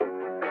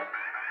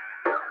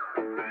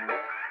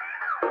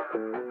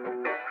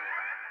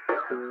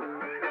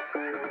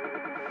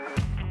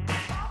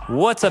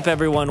What's up,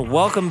 everyone?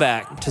 Welcome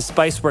back to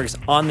Spiceworks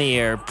On The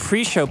Air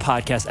pre-show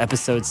podcast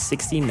episode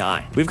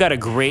 69. We've got a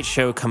great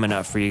show coming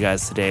up for you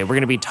guys today. We're going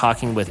to be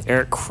talking with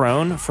Eric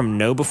Krohn from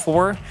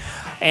KnowBe4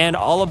 and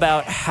all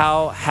about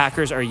how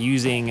hackers are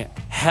using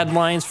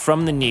headlines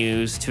from the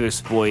news to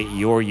exploit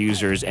your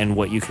users and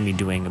what you can be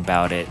doing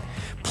about it.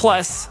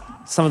 Plus,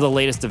 some of the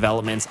latest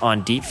developments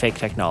on deepfake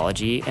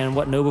technology and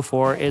what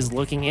KnowBe4 is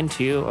looking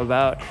into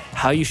about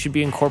how you should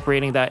be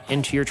incorporating that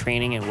into your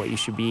training and what you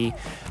should be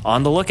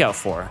on the lookout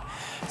for.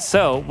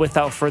 So,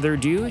 without further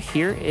ado,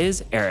 here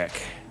is Eric.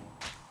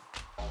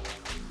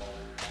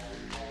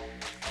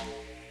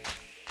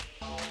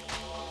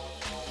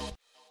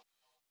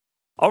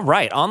 All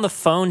right, on the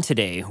phone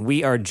today,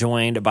 we are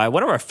joined by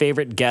one of our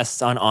favorite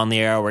guests on the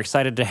Air. We're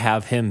excited to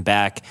have him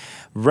back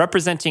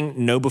representing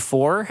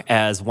KnowBe4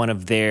 as one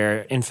of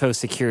their info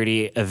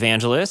security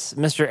evangelists,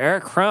 Mr.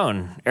 Eric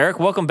Krohn. Eric,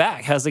 welcome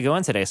back. How's it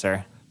going today,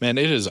 sir? Man,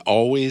 it is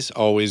always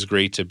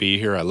great to be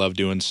here. I love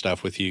doing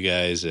stuff with you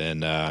guys,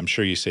 and I'm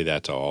sure you say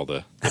that to all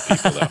the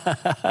people,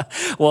 though.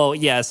 Well,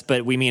 yes,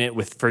 but we mean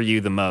it for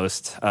you the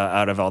most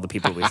out of all the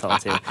people we sell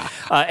to.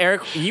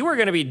 Eric, you are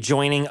going to be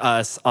joining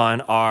us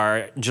on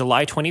our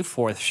July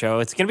 24th show.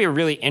 It's going to be a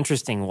really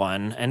interesting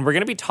one, and we're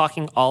going to be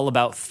talking all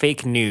about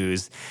fake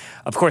news.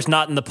 Of course,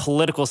 not in the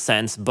political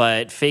sense,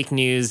 but fake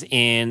news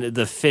in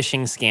the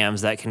phishing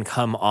scams that can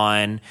come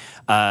on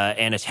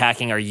and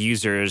attacking our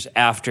users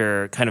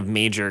after kind of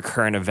major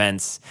current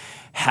events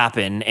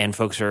happen, and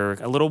folks are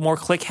a little more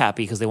click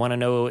happy because they want to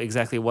know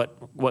exactly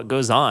what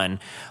goes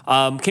on.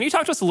 Can you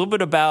talk to us a little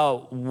bit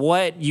about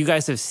what you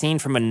guys have seen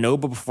from a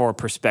KnowBe4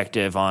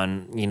 perspective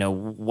on,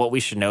 what we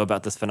should know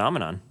about this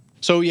phenomenon?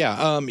 So,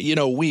 yeah,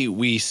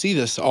 we see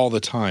this all the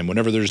time.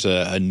 Whenever there's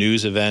a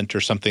news event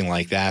or something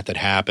like that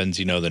happens,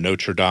 the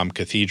Notre Dame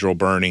Cathedral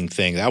burning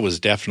thing, that was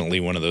definitely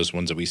one of those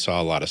ones that we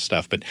saw a lot of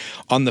stuff. But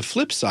on the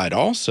flip side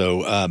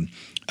also,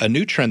 a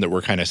new trend that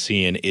we're kind of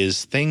seeing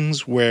is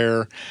things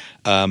where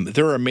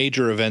there are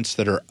major events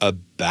that are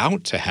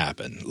about to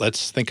happen.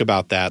 Let's think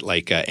about that,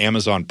 like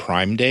Amazon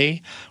Prime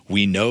Day.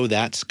 We know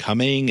that's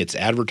coming. It's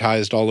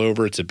advertised all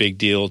over. It's a big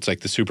deal. It's like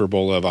the Super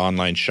Bowl of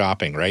online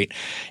shopping, right?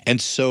 And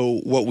so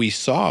what we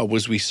saw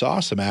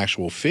some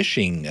actual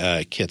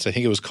phishing kits. I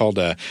think it was called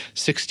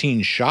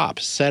 16 Shop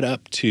set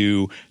up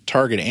to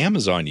target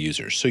Amazon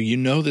users. So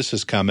this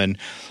is coming.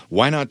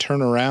 Why not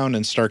turn around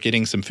and start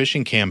getting some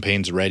phishing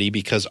campaigns ready,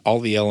 because all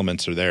the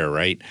elements are there,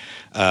 right?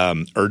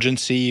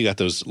 Urgency, you got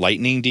those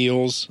lightning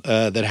deals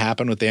that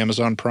happen with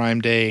Amazon Prime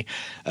Day.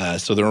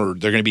 So they're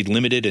going to be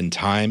limited in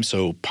time.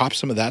 So pop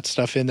some of that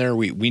stuff in there.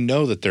 We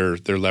know that they're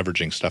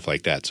leveraging stuff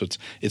like that. So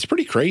it's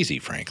pretty crazy,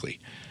 frankly.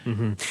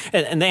 Mm-hmm.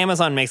 And the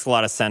Amazon makes a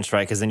lot of sense,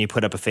 right? Because then you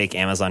put up a fake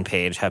Amazon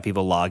page, have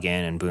people log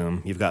in, and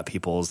boom, you've got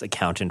people's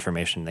account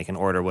information. They can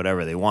order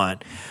whatever they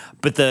want.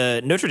 But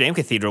the Notre Dame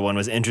Cathedral one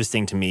was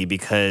interesting to me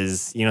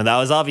because, that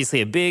was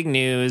obviously a big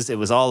news. It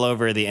was all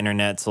over the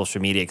internet,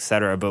 social media, et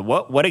cetera. But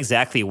what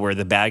exactly were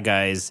the bad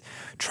guys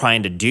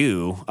trying to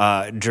do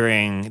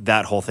during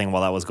that whole thing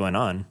while that was going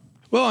on?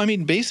 Well,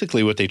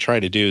 basically what they try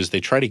to do is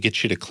they try to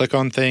get you to click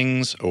on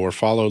things or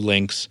follow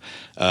links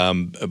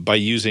by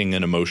using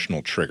an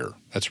emotional trigger.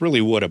 That's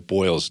really what it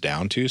boils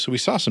down to. So we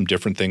saw some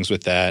different things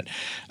with that.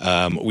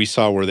 We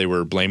saw where they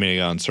were blaming it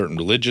on certain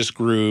religious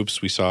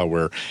groups. We saw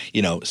where,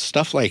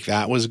 stuff like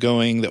that was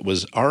going, that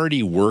was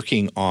already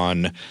working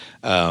on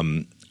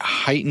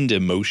heightened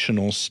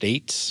emotional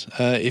states,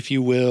 if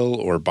you will,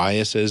 or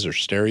biases or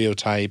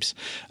stereotypes.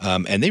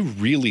 And they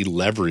really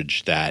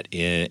leveraged that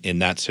in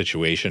that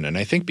situation. And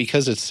I think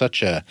because it's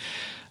such a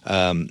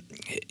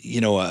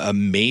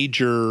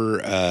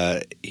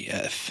major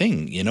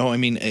thing,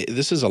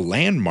 this is a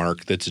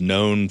landmark that's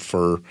known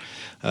for,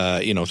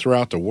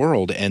 throughout the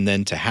world. And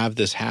then to have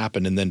this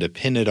happen and then to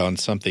pin it on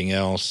something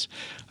else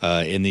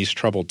in these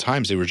troubled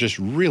times, they were just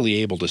really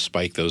able to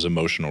spike those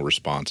emotional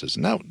responses.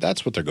 And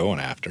that's what they're going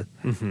after.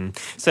 Mm-hmm.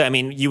 So,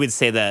 you would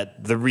say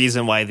that the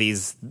reason why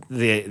these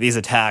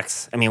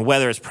attacks,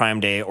 whether it's Prime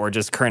Day or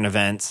just current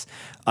events,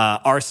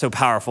 are so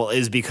powerful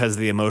is because of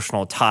the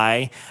emotional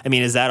tie.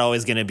 Is that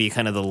always going to be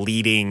kind of the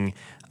leading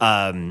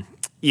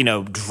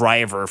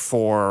driver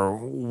for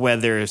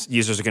whether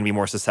users are going to be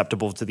more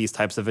susceptible to these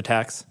types of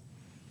attacks?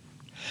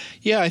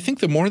 Yeah, I think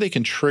the more they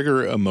can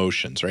trigger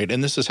emotions, right?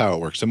 And this is how it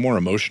works. The more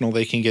emotional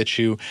they can get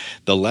you,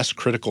 the less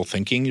critical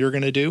thinking you're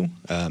going to do.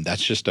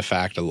 That's just a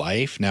fact of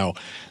life. Now,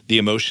 the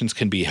emotions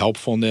can be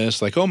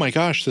helpfulness, like, oh my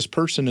gosh, this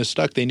person is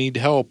stuck, they need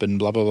help, and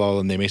blah, blah, blah,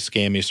 and they may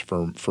scam you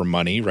for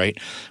money, right?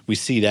 We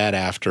see that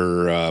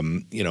after,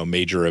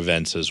 major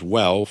events as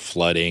well,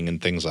 flooding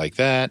and things like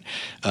that.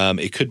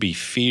 It could be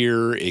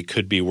fear. It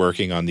could be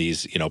working on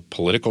these,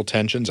 political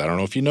tensions. I don't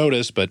know if you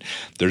noticed, but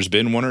there's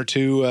been 1 or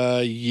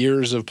 2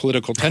 years of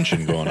political political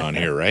tension going on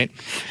here, right?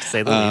 To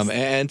say the least.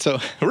 And so,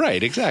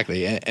 right,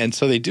 exactly. And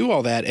so they do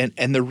all that.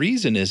 And the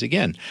reason is,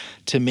 again,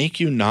 to make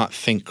you not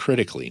think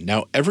critically.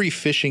 Now, every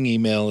phishing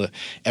email,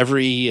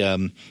 every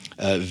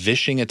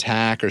vishing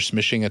attack or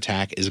smishing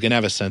attack is going to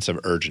have a sense of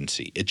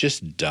urgency. It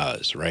just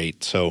does,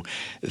 right? So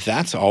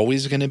that's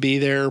always going to be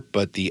there.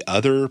 But the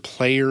other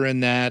player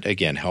in that,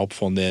 again,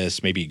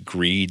 helpfulness, maybe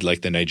greed,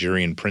 like the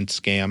Nigerian prince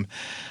scam,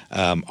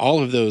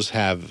 all of those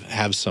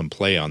have some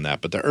play on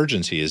that. But the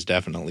urgency is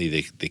definitely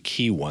the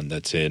key one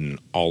that's in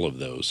all of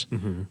those.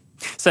 Mm-hmm.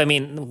 So, I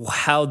mean,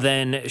 how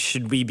then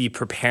should we be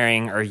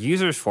preparing our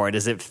users for it?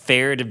 Is it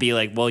fair to be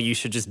like, well, you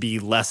should just be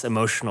less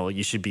emotional,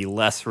 you should be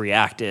less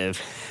reactive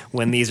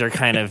when these are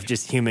kind of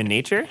just human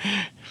nature?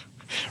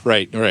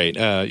 Right.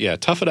 Yeah,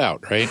 tough it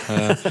out, right?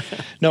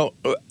 No,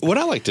 what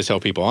I like to tell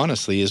people,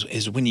 honestly,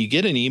 is when you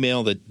get an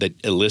email that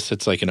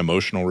elicits like an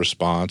emotional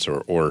response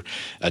or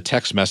a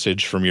text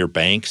message from your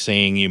bank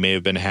saying you may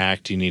have been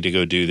hacked, you need to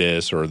go do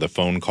this, or the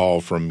phone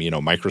call from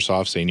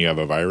Microsoft saying you have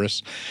a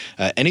virus,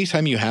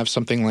 anytime you have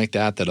something like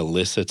that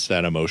elicits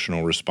that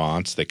emotional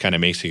response that kind of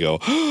makes you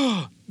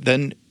go,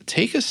 then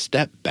take a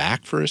step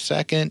back for a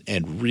second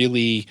and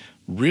really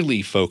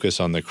focus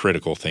on the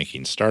critical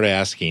thinking. Start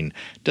asking,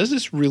 does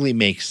this really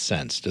make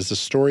sense? Does the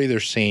story they're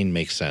saying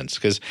make sense?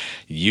 Because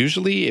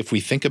usually if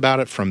we think about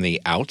it from the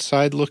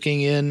outside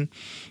looking in,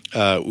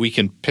 we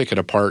can pick it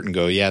apart and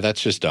go, yeah,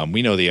 that's just dumb.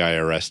 We know the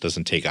IRS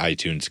doesn't take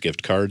iTunes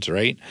gift cards,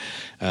 right?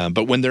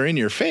 But when they're in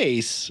your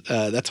face,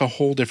 that's a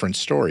whole different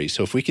story.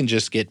 So if we can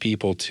just get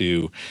people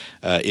to,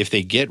 if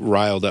they get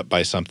riled up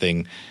by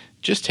something,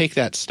 just take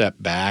that step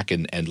back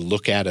and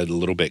look at it a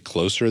little bit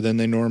closer than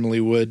they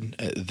normally would.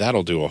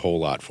 That'll do a whole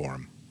lot for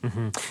them.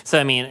 Mm-hmm. So,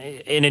 I mean,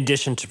 in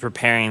addition to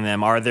preparing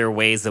them, are there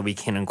ways that we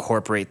can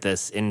incorporate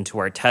this into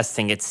our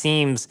testing? It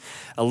seems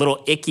a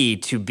little icky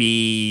to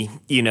be,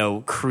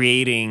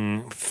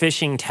 creating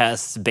phishing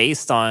tests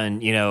based on,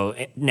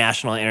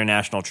 national and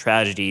international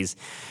tragedies.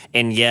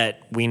 And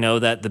yet we know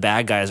that the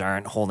bad guys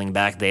aren't holding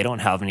back. They don't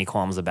have any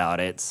qualms about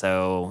it.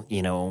 So,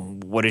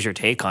 what is your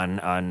take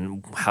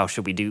on how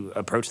should we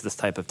approach this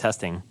type of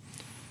testing?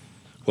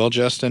 Well,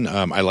 Justin,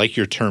 I like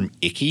your term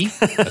icky.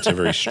 That's a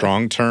very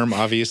strong term,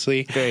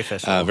 obviously. Very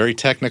official. Very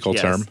technical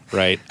term,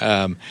 right?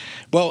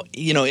 Well,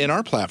 in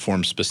our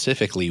platform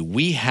specifically,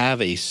 we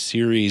have a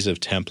series of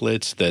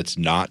templates that's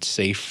not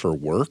safe for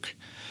work.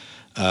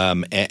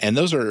 And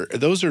those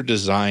are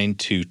designed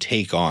to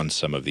take on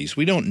some of these.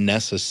 We don't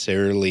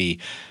necessarily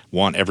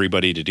want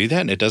everybody to do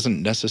that, and it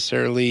doesn't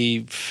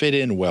necessarily fit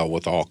in well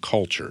with all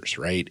cultures,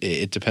 right?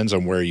 It depends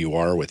on where you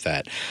are with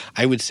that.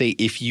 I would say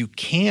if you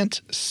can't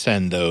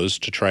send those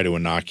to try to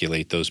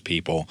inoculate those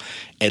people,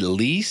 at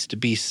least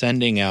be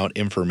sending out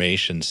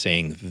information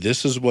saying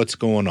this is what's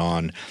going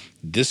on,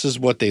 this is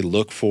what they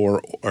look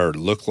for or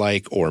look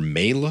like or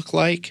may look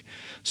like.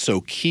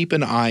 So keep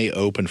an eye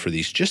open for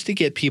these just to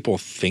get people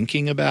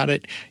thinking about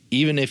it,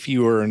 even if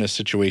you are in a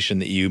situation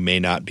that you may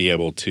not be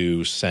able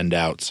to send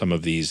out some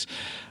of these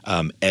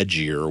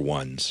edgier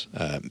ones.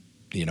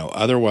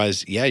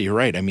 Otherwise, yeah, you're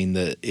right. I mean,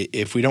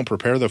 if we don't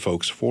prepare the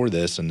folks for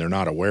this and they're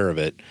not aware of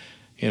it,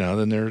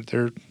 then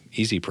they're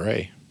easy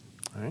prey.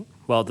 All right.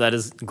 Well, that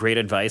is great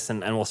advice,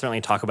 and we'll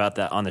certainly talk about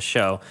that on the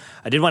show.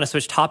 I did want to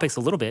switch topics a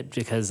little bit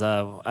because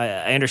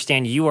I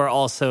understand you are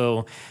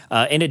also,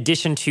 in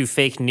addition to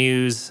fake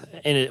news,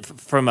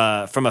 from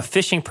a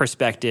phishing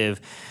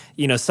perspective,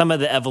 some of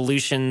the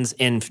evolutions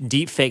in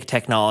deep fake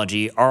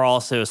technology are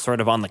also sort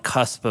of on the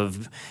cusp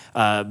of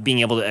being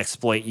able to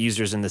exploit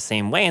users in the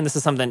same way. And this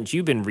is something that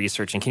you've been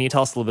researching. Can you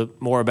tell us a little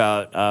bit more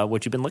about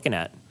what you've been looking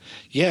at?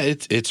 Yeah,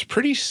 it's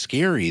pretty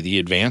scary, the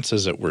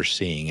advances that we're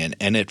seeing.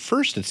 And at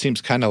first it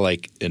seems kind of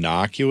like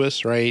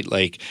innocuous, right?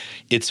 Like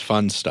it's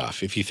fun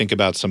stuff. If you think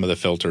about some of the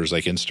filters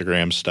like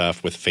Instagram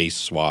stuff with face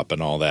swap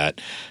and all that.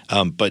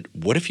 But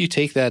what if you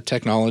take that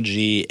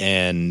technology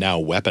and now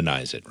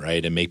weaponize it,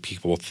 right? And make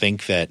people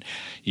think that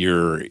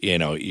you're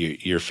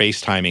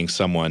FaceTiming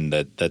someone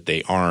that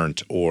they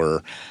aren't,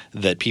 or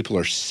that people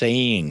are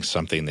saying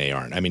something they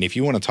aren't. I mean, if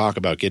you want to talk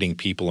about getting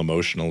people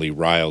emotionally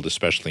riled,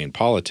 especially in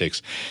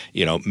politics,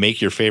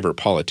 make your favorite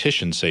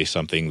politician say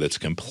something that's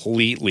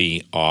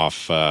completely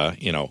off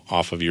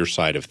of your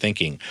side of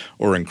thinking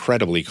or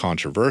incredibly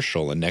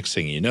controversial. And next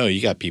thing you know,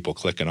 you got people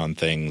clicking on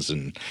things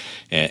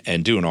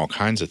and doing all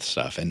kinds of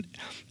stuff. And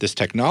this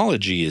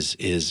technology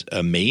is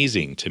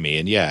amazing to me.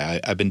 And yeah,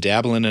 I've been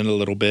dabbling in it a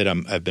little bit.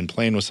 I've been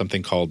playing with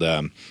something called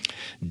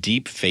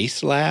Deep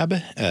Face Lab.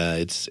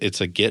 It's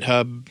a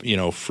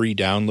GitHub, free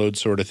download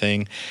sort of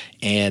thing.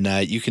 And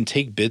you can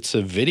take bits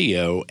of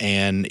video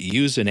and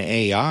use an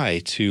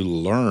AI to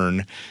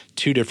learn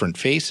two different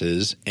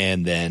faces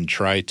and then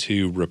try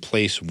to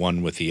replace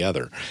one with the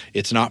other.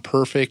 It's not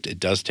perfect. It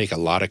does take a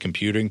lot of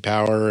computing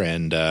power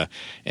and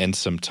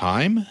some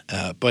time,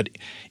 but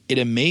it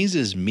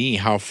amazes me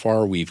how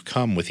far we've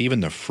come with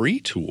even the free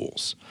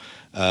tools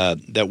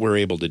that we're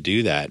able to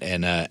do that.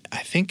 And I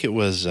think it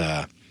was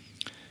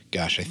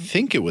gosh, I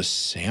think it was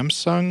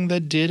Samsung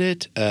that did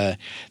it.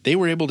 They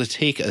were able to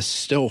take a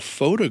still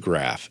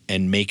photograph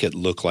and make it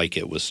look like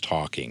it was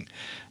talking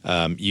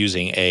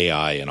using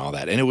AI and all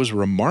that. And it was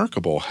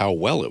remarkable how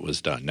well it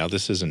was done. Now,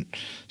 this isn't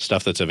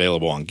stuff that's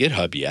available on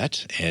GitHub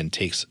yet and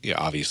takes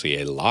obviously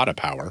a lot of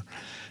power.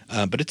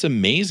 But it's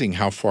amazing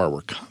how far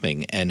we're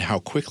coming and how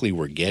quickly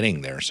we're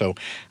getting there. So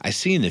I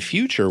see in the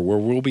future where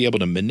we'll be able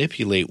to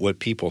manipulate what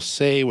people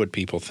say, what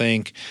people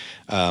think,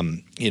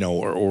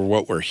 or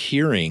what we're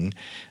hearing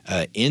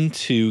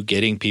into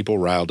getting people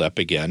riled up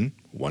again.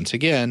 Once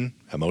again,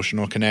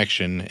 emotional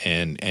connection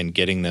and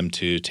getting them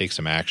to take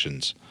some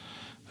actions.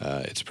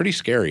 It's pretty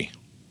scary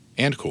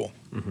and cool.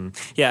 Mm-hmm.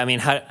 Yeah, I mean,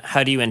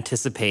 how do you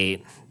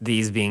anticipate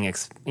these being,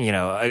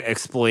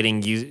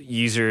 exploiting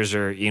users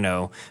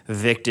or,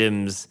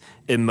 victims'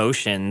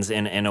 emotions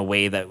in a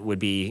way that would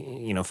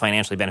be,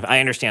 financially beneficial? I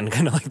understand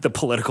kind of like the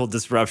political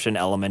disruption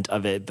element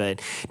of it,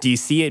 but do you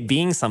see it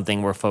being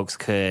something where folks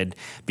could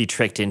be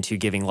tricked into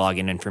giving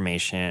login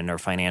information or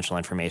financial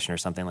information or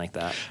something like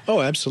that?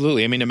 Oh,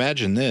 absolutely. I mean,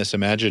 imagine this.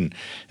 Imagine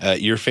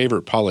your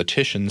favorite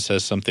politician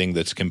says something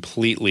that's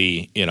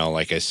completely,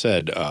 like I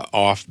said,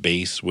 off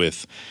base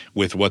with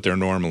what they're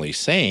normally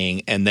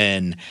saying, and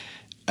then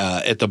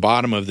at the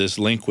bottom of this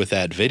link with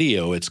that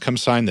video, it's come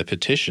sign the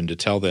petition to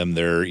tell them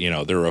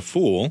they're a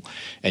fool,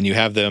 and you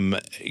have them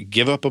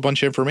give up a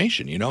bunch of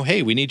information.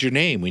 Hey, we need your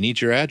name, we need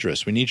your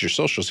address, we need your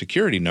social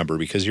security number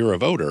because you're a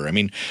voter. I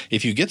mean,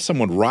 if you get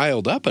someone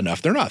riled up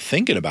enough, they're not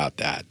thinking about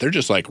that. They're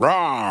just like,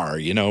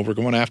 "Rawr!" We're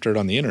going after it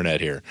on the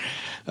internet here,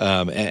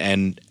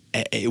 and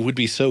it would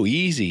be so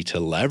easy to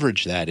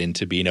leverage that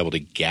into being able to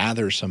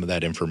gather some of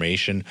that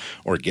information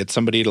or get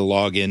somebody to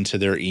log into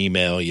their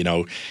email,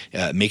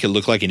 make it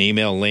look like an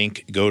email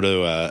link, go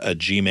to a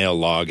Gmail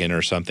login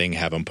or something,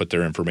 have them put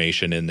their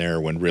information in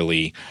there when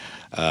really,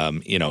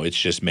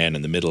 it's just man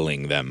in the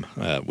middling them,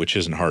 which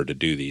isn't hard to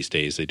do these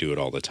days. They do it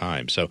all the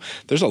time. So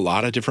there's a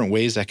lot of different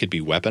ways that could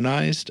be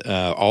weaponized.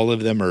 All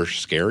of them are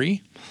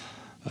scary.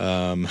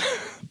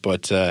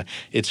 But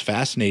it's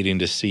fascinating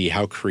to see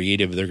how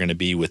creative they're going to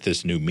be with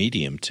this new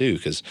medium, too,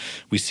 because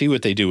we see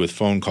what they do with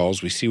phone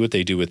calls. We see what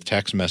they do with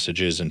text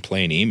messages and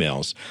plain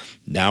emails.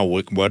 Now,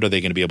 what are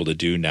they going to be able to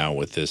do now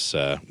with this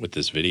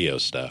video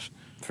stuff?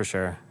 For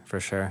sure.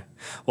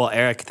 Well,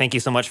 Eric, thank you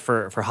so much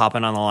for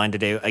hopping on the line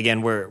today.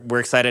 Again, we're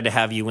excited to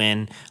have you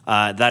in.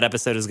 That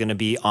episode is going to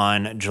be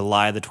on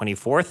July the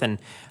 24th, and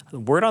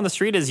word on the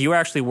street is you are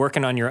actually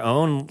working on your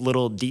own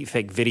little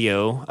deepfake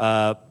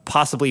video,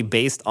 possibly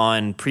based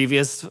on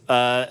previous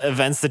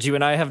events that you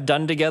and I have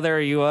done together.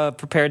 Are you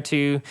prepared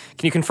to?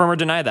 Can you confirm or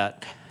deny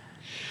that?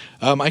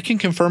 I can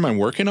confirm I'm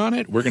working on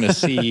it. We're going to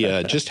see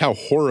just how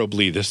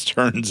horribly this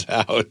turns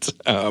out.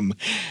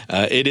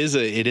 It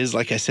is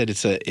like I said,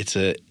 it's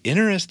a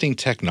interesting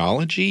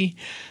technology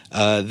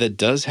that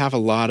does have a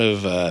lot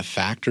of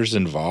factors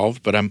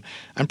involved, but I'm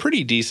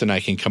pretty decent.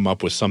 I can come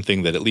up with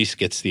something that at least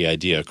gets the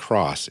idea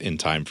across in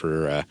time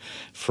for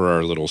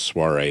our little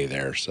soiree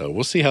there. So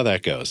we'll see how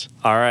that goes.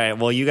 All right.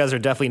 Well, you guys are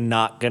definitely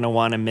not going to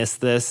want to miss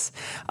this.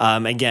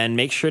 Again,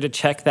 make sure to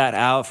check that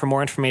out for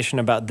more information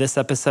about this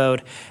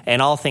episode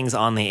and all things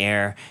on the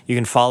air. You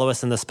can follow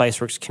us in the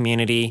Spiceworks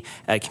community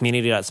at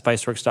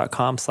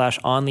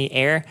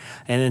community.spiceworks.com/on-the-air.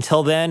 And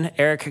until then,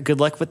 Eric, good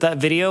luck with that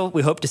video.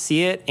 We hope to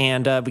see it,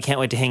 and we can't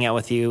wait to hang out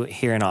with you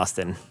here in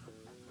Austin.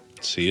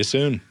 See you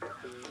soon.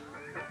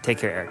 Take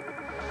care, Eric.